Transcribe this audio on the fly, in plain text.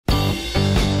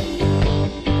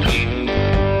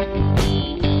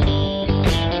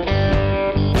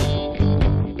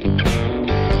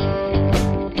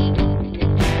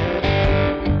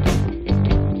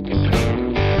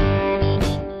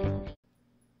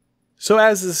So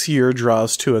as this year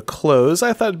draws to a close,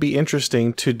 I thought it'd be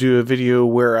interesting to do a video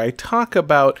where I talk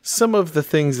about some of the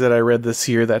things that I read this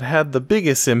year that had the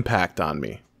biggest impact on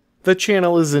me. The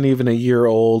channel isn't even a year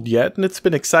old yet, and it's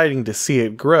been exciting to see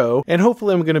it grow, and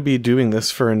hopefully I'm going to be doing this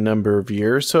for a number of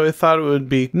years, so I thought it would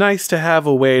be nice to have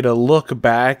a way to look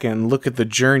back and look at the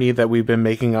journey that we've been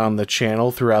making on the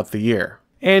channel throughout the year.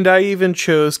 And I even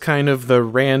chose kind of the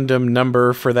random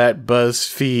number for that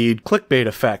BuzzFeed clickbait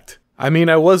effect. I mean,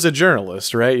 I was a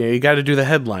journalist, right? You gotta do the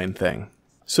headline thing.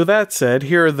 So that said,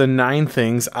 here are the 9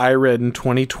 things I read in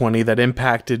 2020 that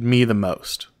impacted me the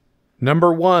most.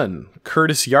 Number 1,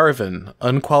 Curtis Yarvin,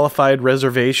 Unqualified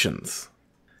Reservations.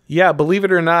 Yeah, believe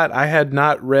it or not, I had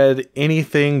not read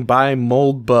anything by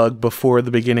Moldbug before the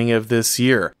beginning of this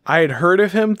year. I had heard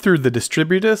of him through the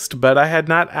Distributist, but I had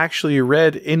not actually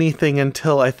read anything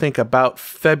until I think about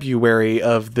February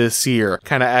of this year.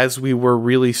 Kind of as we were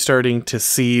really starting to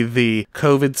see the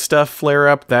COVID stuff flare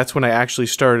up, that's when I actually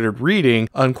started reading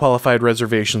Unqualified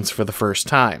Reservations for the first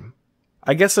time.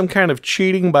 I guess I'm kind of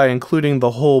cheating by including the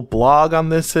whole blog on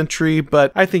this entry,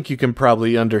 but I think you can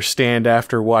probably understand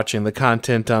after watching the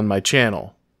content on my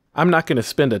channel. I'm not going to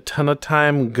spend a ton of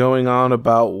time going on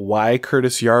about why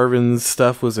Curtis Yarvin's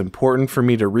stuff was important for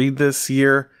me to read this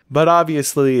year, but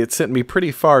obviously it sent me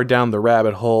pretty far down the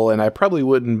rabbit hole, and I probably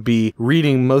wouldn't be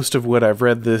reading most of what I've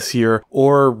read this year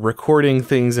or recording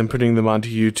things and putting them onto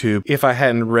YouTube if I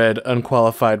hadn't read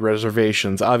Unqualified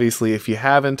Reservations. Obviously, if you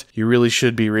haven't, you really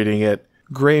should be reading it.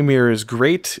 Grey Mirror is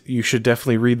great, you should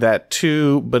definitely read that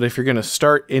too, but if you're going to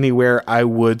start anywhere, I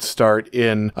would start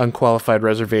in Unqualified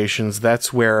Reservations.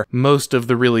 That's where most of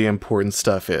the really important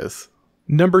stuff is.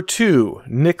 Number 2,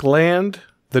 Nick Land,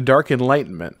 The Dark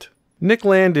Enlightenment. Nick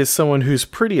Land is someone who's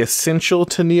pretty essential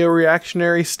to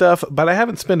neo-reactionary stuff, but I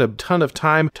haven't spent a ton of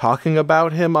time talking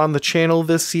about him on the channel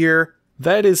this year.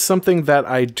 That is something that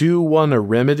I do want to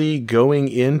remedy going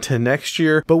into next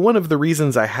year, but one of the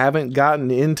reasons I haven't gotten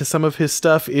into some of his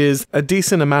stuff is a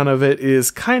decent amount of it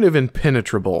is kind of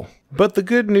impenetrable. But the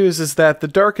good news is that The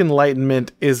Dark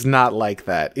Enlightenment is not like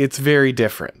that. It's very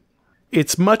different.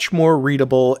 It's much more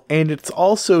readable, and it's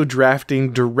also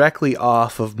drafting directly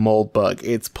off of Moldbug.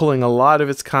 It's pulling a lot of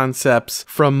its concepts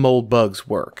from Moldbug's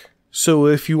work. So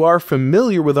if you are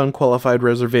familiar with Unqualified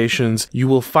Reservations, you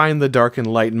will find The Dark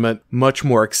Enlightenment much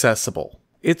more accessible.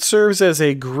 It serves as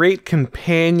a great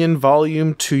companion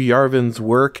volume to Yarvin's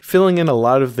work, filling in a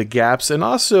lot of the gaps and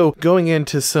also going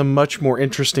into some much more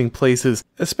interesting places,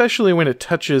 especially when it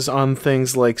touches on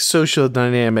things like social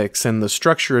dynamics and the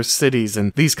structure of cities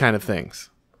and these kind of things.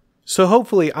 So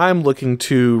hopefully I'm looking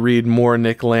to read more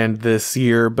Nick Land this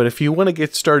year, but if you want to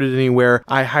get started anywhere,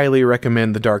 I highly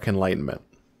recommend The Dark Enlightenment.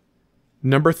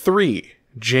 Number 3,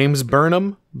 James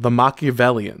Burnham, The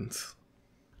Machiavellians.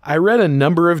 I read a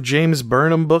number of James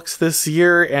Burnham books this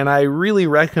year, and I really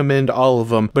recommend all of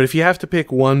them, but if you have to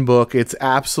pick one book, it's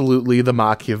absolutely The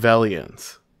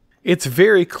Machiavellians. It's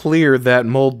very clear that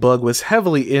Moldbug was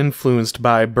heavily influenced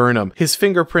by Burnham. His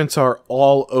fingerprints are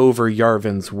all over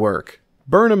Yarvin's work.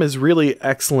 Burnham is really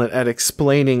excellent at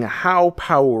explaining how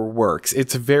power works.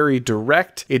 It's very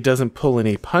direct, it doesn't pull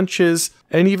any punches,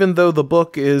 and even though the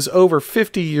book is over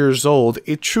 50 years old,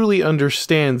 it truly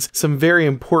understands some very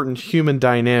important human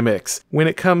dynamics when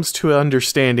it comes to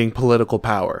understanding political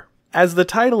power. As the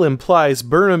title implies,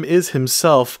 Burnham is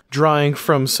himself drawing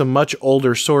from some much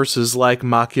older sources like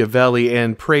Machiavelli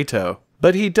and Plato.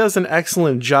 But he does an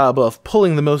excellent job of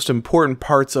pulling the most important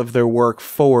parts of their work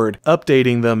forward,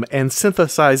 updating them, and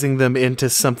synthesizing them into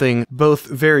something both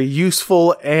very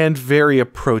useful and very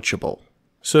approachable.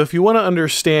 So if you want to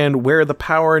understand where the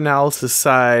power analysis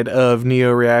side of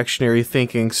neo-reactionary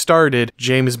thinking started,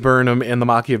 James Burnham and the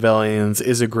Machiavellians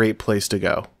is a great place to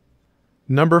go.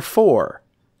 Number 4,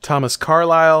 Thomas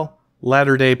Carlyle,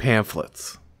 Latter-day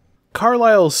Pamphlets.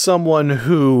 Carlyle is someone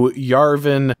who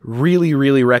Yarvin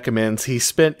really recommends. He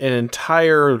spent an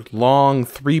entire long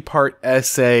 3-part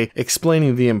essay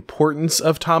explaining the importance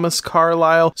of Thomas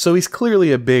Carlyle, so he's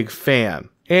clearly a big fan.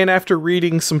 And after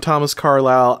reading some Thomas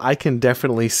Carlyle, I can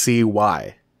definitely see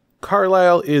why.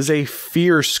 Carlyle is a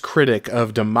fierce critic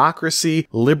of democracy,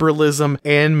 liberalism,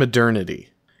 and modernity.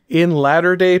 In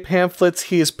Latter-day Pamphlets,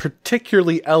 he is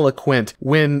particularly eloquent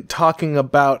when talking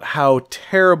about how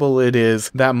terrible it is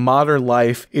that modern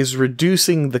life is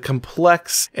reducing the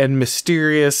complex and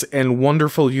mysterious and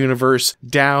wonderful universe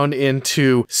down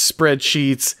into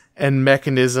spreadsheets and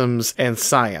mechanisms and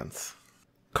science.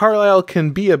 Carlyle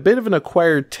can be a bit of an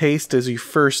acquired taste as you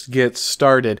first get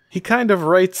started. He kind of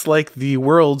writes like the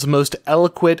world's most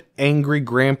eloquent, angry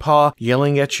grandpa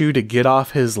yelling at you to get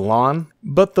off his lawn.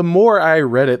 But the more I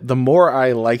read it, the more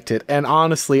I liked it, and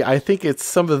honestly, I think it's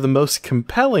some of the most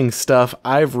compelling stuff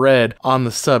I've read on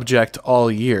the subject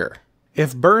all year.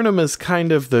 If Burnham is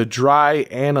kind of the dry,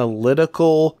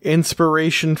 analytical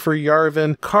inspiration for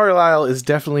Yarvin, Carlyle is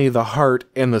definitely the heart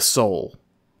and the soul.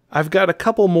 I've got a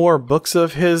couple more books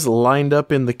of his lined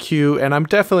up in the queue, and I'm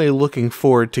definitely looking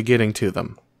forward to getting to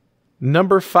them.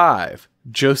 Number 5,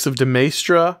 Joseph de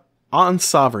Maistre, On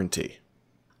Sovereignty.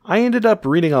 I ended up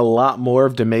reading a lot more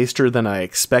of de Maistre than I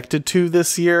expected to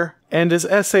this year, and his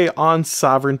essay on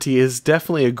sovereignty is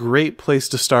definitely a great place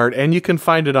to start, and you can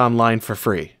find it online for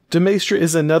free. De Maistre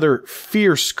is another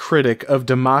fierce critic of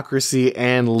democracy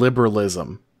and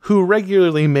liberalism, who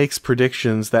regularly makes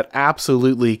predictions that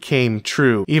absolutely came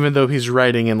true, even though he's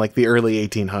writing in like the early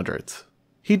 1800s.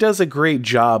 He does a great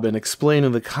job in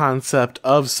explaining the concept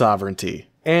of sovereignty,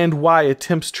 and why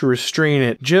attempts to restrain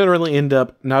it generally end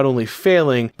up not only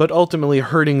failing, but ultimately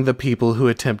hurting the people who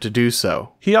attempt to do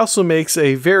so. He also makes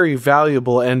a very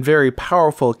valuable and very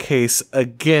powerful case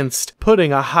against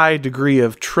putting a high degree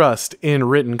of trust in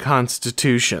written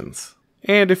constitutions.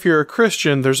 And if you're a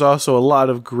Christian, there's also a lot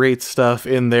of great stuff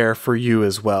in there for you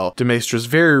as well. De Maistre's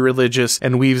very religious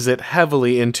and weaves it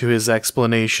heavily into his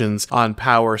explanations on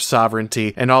power,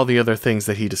 sovereignty, and all the other things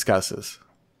that he discusses.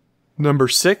 Number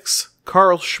 6,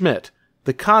 Carl Schmitt,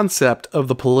 The Concept of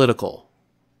the Political.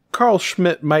 Carl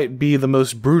Schmitt might be the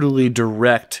most brutally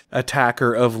direct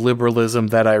attacker of liberalism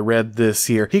that I read this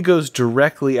year. He goes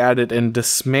directly at it and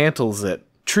dismantles it,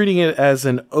 treating it as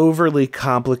an overly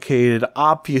complicated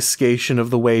obfuscation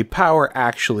of the way power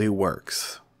actually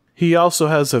works. He also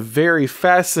has a very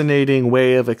fascinating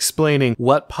way of explaining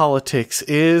what politics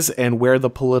is and where the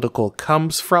political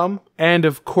comes from, and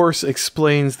of course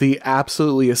explains the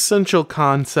absolutely essential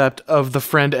concept of the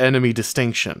friend-enemy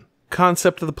distinction.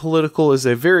 Concept of the Political is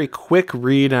a very quick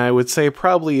read, and I would say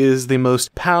probably is the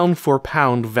most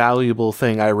pound-for-pound valuable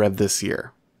thing I read this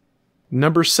year.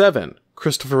 Number 7,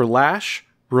 Christopher Lasch,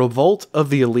 Revolt of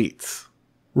the Elites.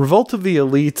 Revolt of the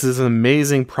Elites is an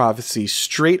amazing prophecy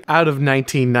straight out of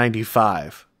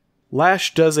 1995.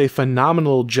 Lasch does a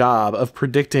phenomenal job of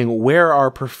predicting where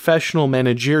our professional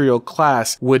managerial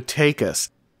class would take us.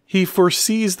 He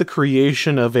foresees the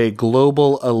creation of a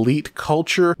global elite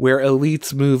culture where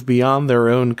elites move beyond their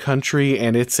own country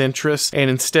and its interests and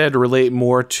instead relate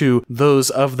more to those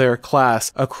of their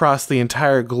class across the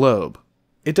entire globe.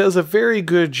 It does a very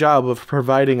good job of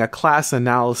providing a class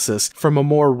analysis from a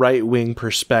more right-wing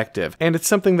perspective, and it's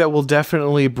something that will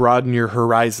definitely broaden your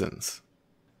horizons.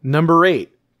 Number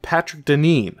 8, Patrick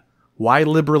Deneen, Why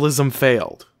Liberalism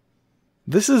Failed.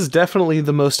 This is definitely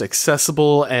the most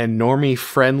accessible and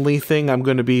normie-friendly thing I'm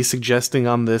going to be suggesting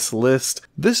on this list.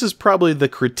 This is probably the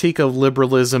critique of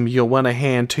liberalism you'll want to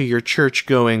hand to your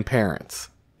church-going parents.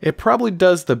 It probably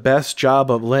does the best job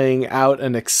of laying out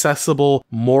an accessible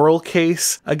moral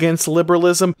case against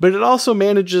liberalism, but it also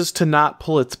manages to not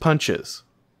pull its punches.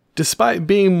 Despite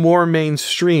being more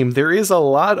mainstream, there is a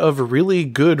lot of really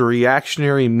good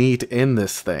reactionary meat in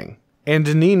this thing. And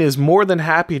Deneen is more than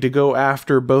happy to go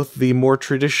after both the more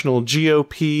traditional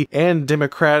GOP and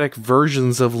Democratic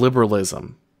versions of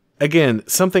liberalism. Again,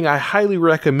 something I highly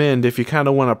recommend if you kind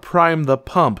of want to prime the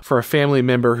pump for a family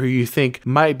member who you think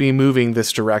might be moving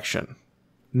this direction.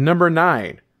 Number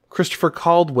 9, Christopher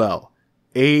Caldwell,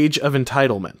 Age of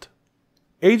Entitlement.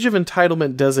 Age of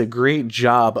Entitlement does a great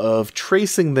job of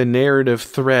tracing the narrative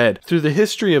thread through the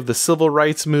history of the civil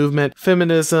rights movement,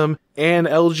 feminism, and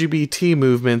LGBT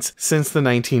movements since the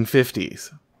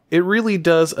 1950s. It really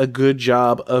does a good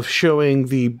job of showing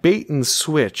the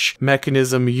bait-and-switch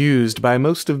mechanism used by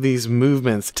most of these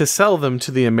movements to sell them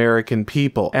to the American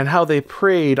people, and how they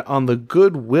preyed on the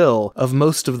goodwill of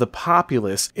most of the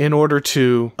populace in order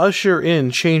to usher in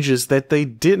changes that they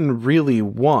didn't really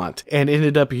want, and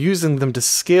ended up using them to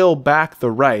scale back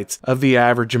the rights of the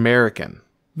average American.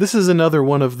 This is another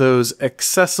one of those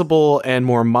accessible and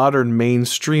more modern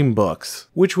mainstream books,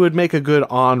 which would make a good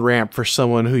on-ramp for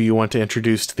someone who you want to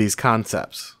introduce to these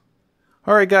concepts.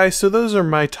 Alright guys, so those are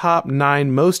my top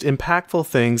 9 most impactful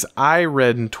things I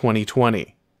read in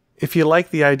 2020. If you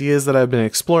like the ideas that I've been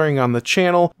exploring on the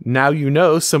channel, now you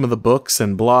know some of the books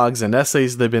and blogs and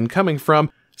essays they've been coming from,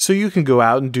 so you can go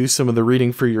out and do some of the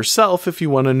reading for yourself if you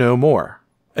want to know more.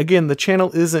 Again, the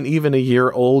channel isn't even a year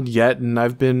old yet, and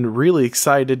I've been really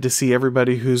excited to see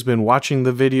everybody who's been watching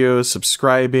the videos,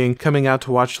 subscribing, coming out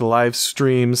to watch the live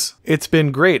streams. It's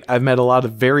been great. I've met a lot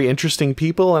of very interesting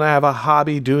people, and I have a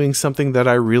hobby doing something that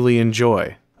I really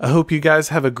enjoy. I hope you guys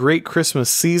have a great Christmas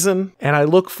season, and I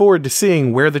look forward to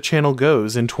seeing where the channel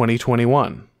goes in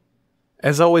 2021.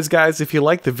 As always guys, if you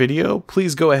liked the video,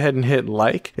 please go ahead and hit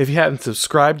like. If you haven't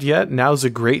subscribed yet, now's a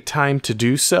great time to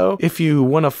do so. If you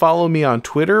want to follow me on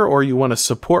Twitter or you want to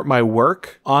support my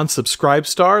work on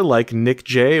Subscribestar like Nick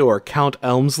J or Count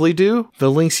Elmsley do,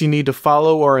 the links you need to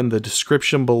follow are in the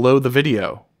description below the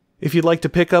video. If you'd like to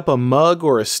pick up a mug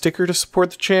or a sticker to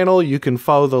support the channel, you can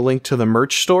follow the link to the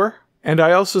merch store. And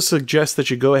I also suggest that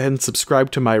you go ahead and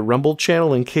subscribe to my Rumble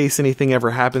channel in case anything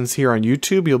ever happens here on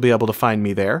YouTube, you'll be able to find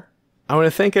me there. I want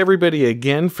to thank everybody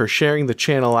again for sharing the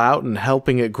channel out and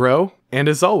helping it grow, and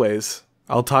as always,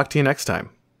 I'll talk to you next time.